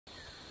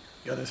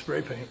Got this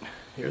spray paint.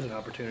 Here's an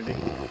opportunity.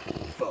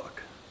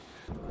 Fuck.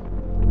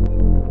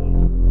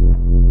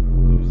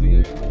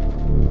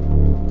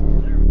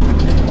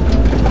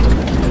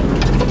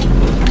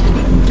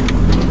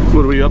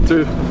 What are we up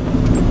to?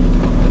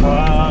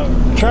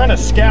 Trying to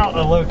scout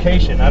a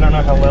location. I don't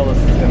know how well this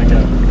is gonna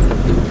go.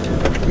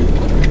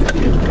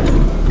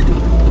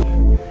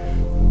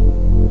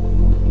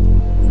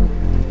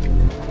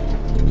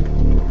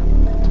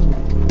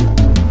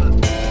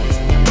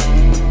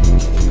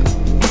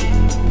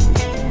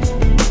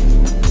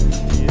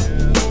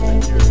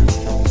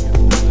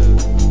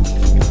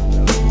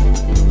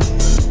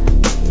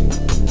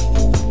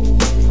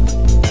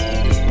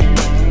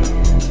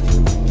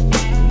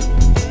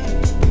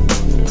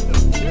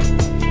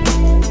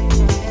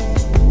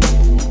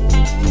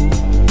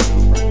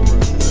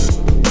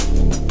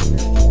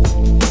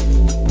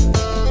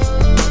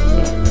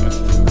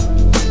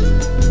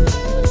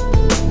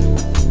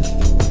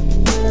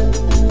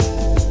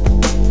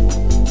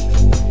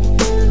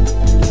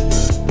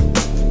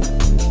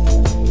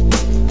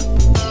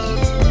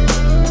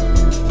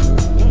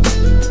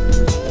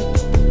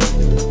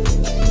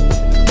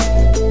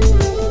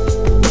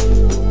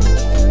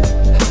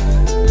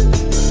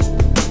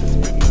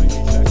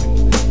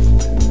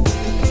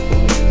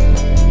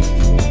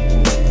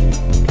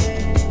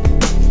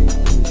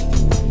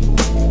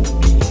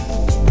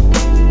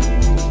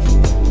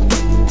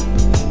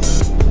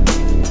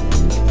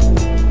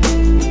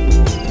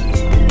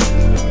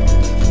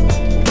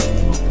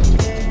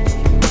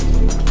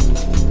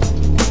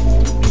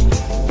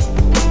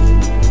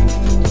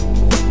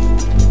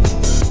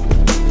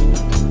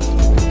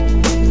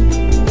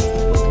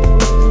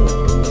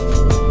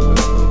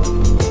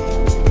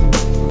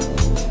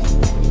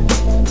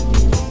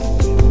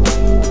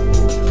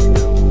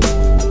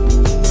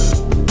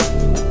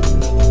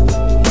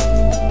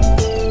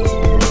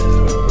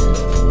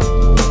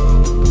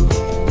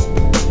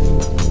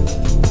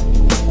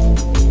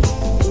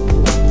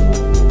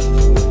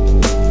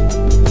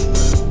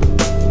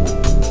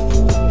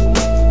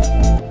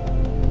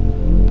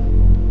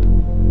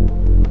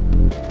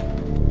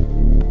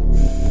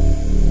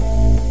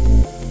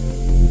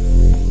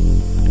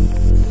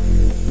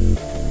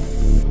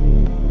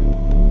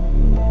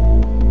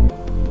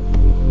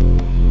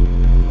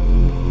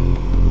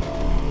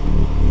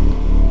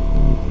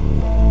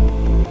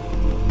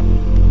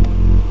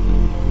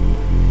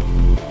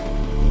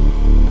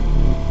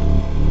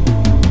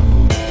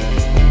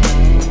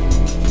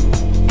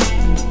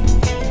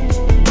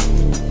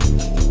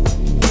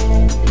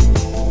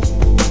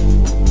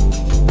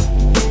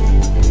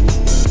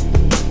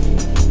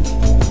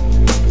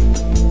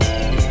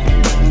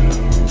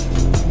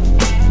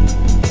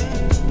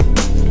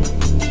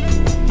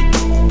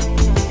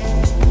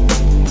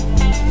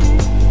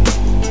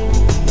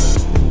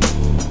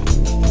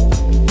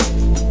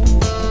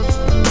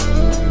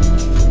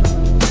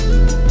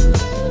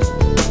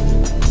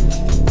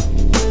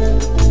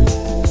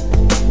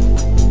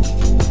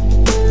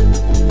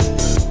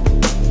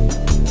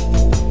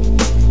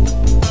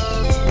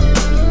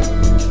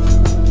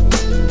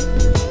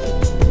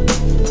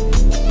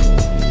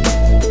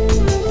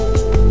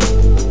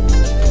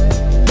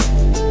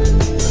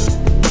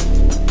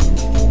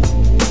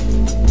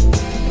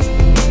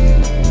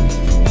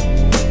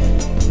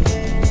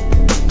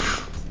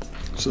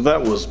 So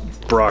that was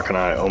Brock and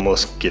I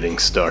almost getting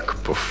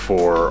stuck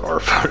before our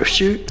photo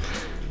shoot.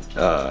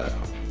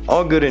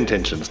 All good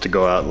intentions to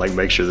go out and like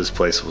make sure this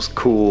place was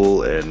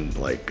cool and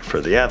like for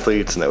the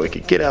athletes and that we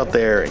could get out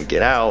there and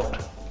get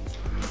out.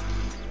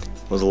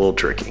 Was a little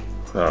tricky,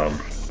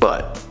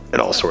 but it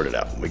all sorted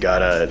out. We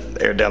got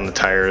aired down the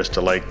tires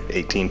to like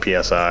 18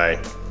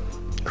 PSI,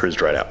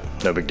 cruised right out,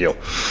 no big deal.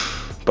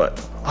 But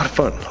a lot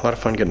of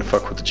fun getting to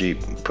fuck with the Jeep,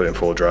 put in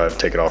full drive,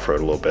 take it off-road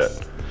a little bit.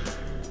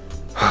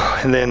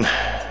 And then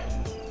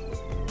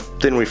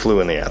we flew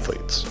in the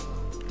athletes.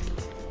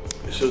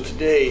 So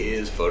today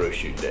is photo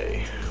shoot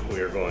day. We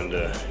are going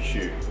to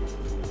shoot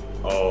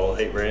all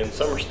HVIII brand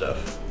summer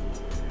stuff.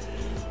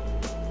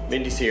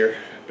 Mindy's here,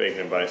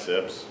 bacon and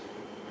biceps.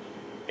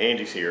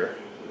 Andy's here,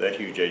 that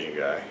huge Asian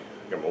guy.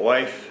 I got my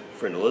wife,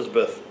 friend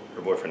Elizabeth,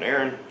 her boyfriend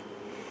Aaron.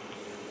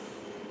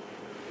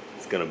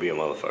 It's gonna be a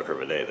motherfucker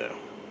of a day though.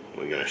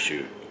 We're gonna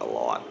shoot a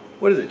lot.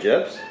 What is it,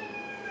 Jebs?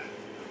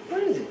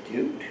 What is it,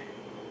 dude?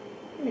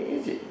 What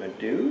is it, my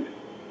dude?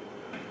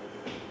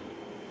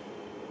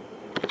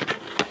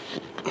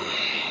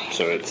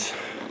 So it's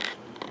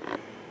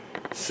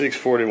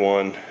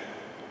 6:41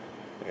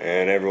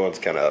 and everyone's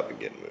kind of up and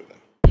getting moving.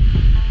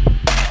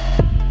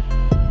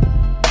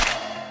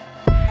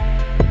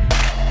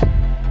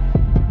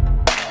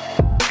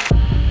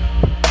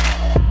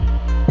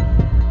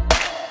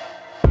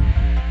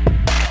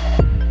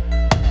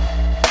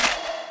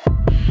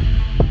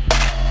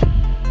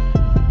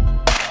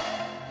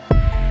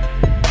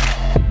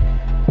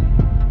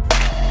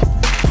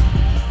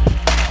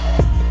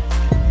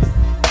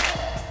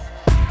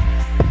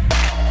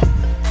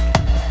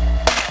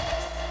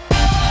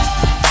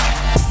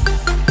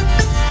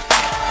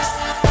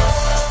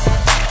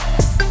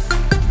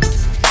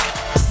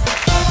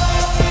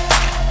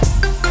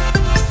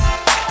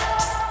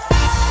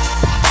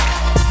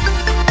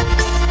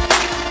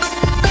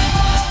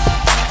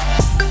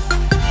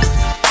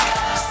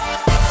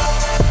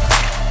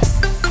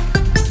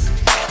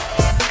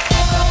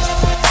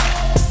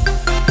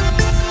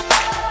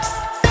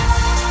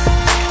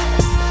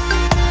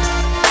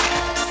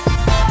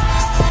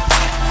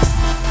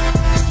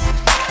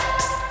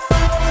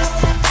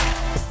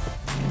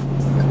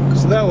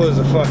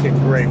 fucking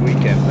great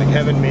weekend. Like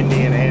having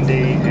Mindy and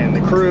Andy and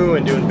the crew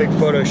and doing a big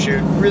photo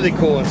shoot, really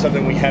cool, and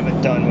something we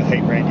haven't done with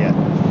Hate Brand yet.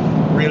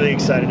 Really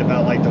excited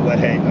about like the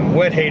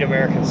Wet Hate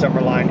American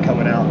Summer line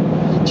coming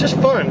out. Just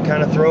fun,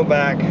 kind of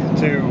throwback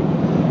to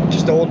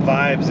just old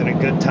vibes and a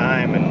good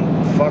time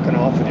and fucking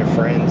off with your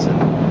friends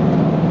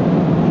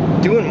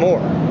and doing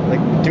more,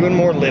 like doing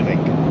more living.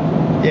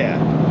 Yeah.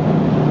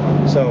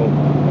 So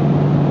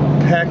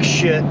pack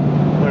shit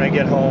when I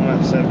get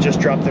home. So I've just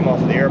dropped them off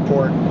at the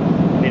airport.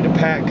 I need to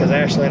pack because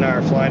Ashley and I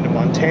are flying to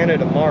Montana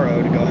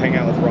tomorrow to go hang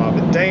out with Rob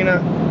and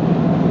Dana.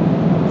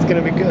 It's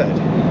gonna be good.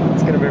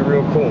 It's gonna be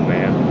real cool,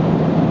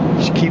 man.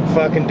 Just keep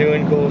fucking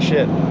doing cool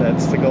shit.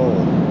 That's the goal.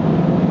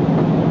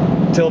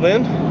 Till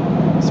then,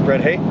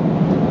 spread hate,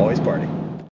 always party.